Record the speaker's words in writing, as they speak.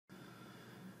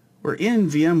We're in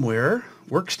VMware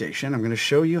Workstation. I'm going to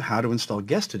show you how to install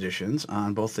guest editions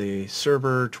on both a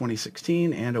Server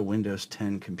 2016 and a Windows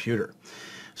 10 computer.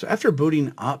 So after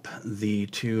booting up the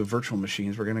two virtual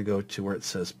machines, we're going to go to where it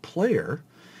says Player,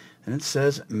 and it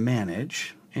says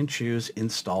Manage, and choose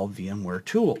Install VMware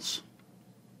Tools.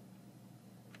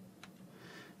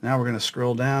 Now we're going to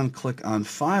scroll down, click on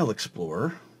File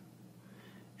Explorer,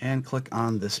 and click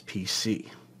on this PC.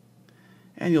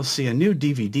 And you'll see a new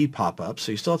DVD pop up,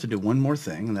 so you still have to do one more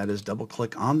thing, and that is double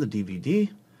click on the DVD,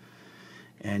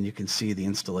 and you can see the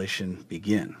installation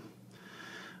begin.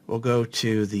 We'll go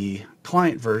to the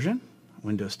client version,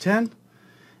 Windows 10,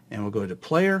 and we'll go to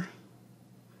Player,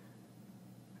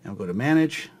 and we'll go to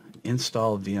Manage,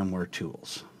 Install VMware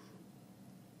Tools.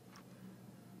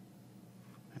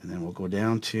 And then we'll go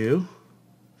down to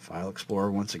File Explorer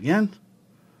once again,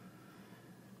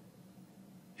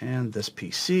 and this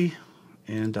PC,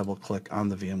 and double click on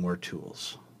the VMware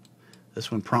Tools.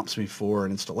 This one prompts me for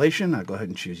an installation. I'll go ahead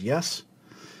and choose Yes,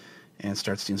 and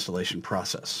starts the installation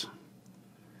process.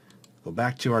 Go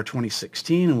back to our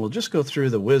 2016, and we'll just go through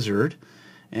the wizard,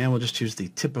 and we'll just choose the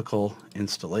typical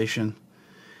installation.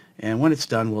 And when it's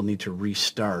done, we'll need to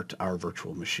restart our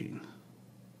virtual machine.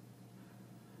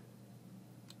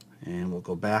 And we'll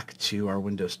go back to our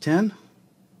Windows 10,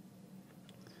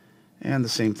 and the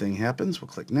same thing happens. We'll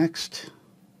click Next.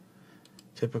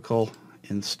 Typical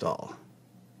install.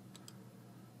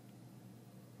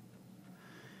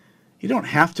 You don't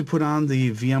have to put on the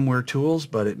VMware Tools,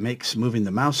 but it makes moving the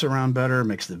mouse around better,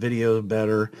 makes the video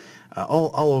better.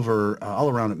 All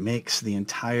around, it makes the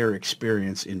entire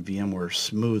experience in VMware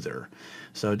smoother.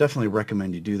 So definitely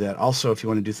recommend you do that. Also, if you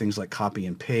want to do things like copy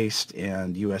and paste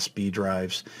and USB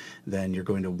drives, then you're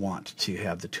going to want to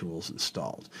have the tools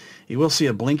installed. You will see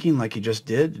a blinking like you just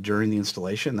did during the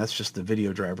installation. That's just the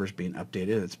video drivers being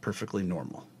updated. It's perfectly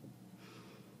normal.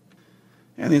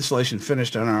 And the installation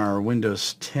finished on our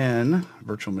Windows 10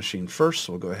 virtual machine first,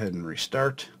 so we'll go ahead and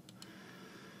restart.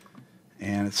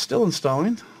 And it's still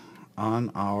installing on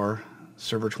our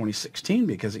Server 2016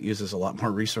 because it uses a lot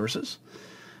more resources.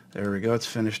 There we go, it's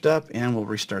finished up, and we'll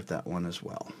restart that one as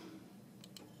well.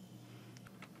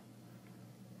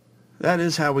 That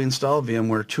is how we install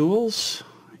VMware Tools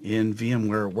in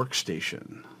VMware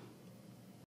Workstation.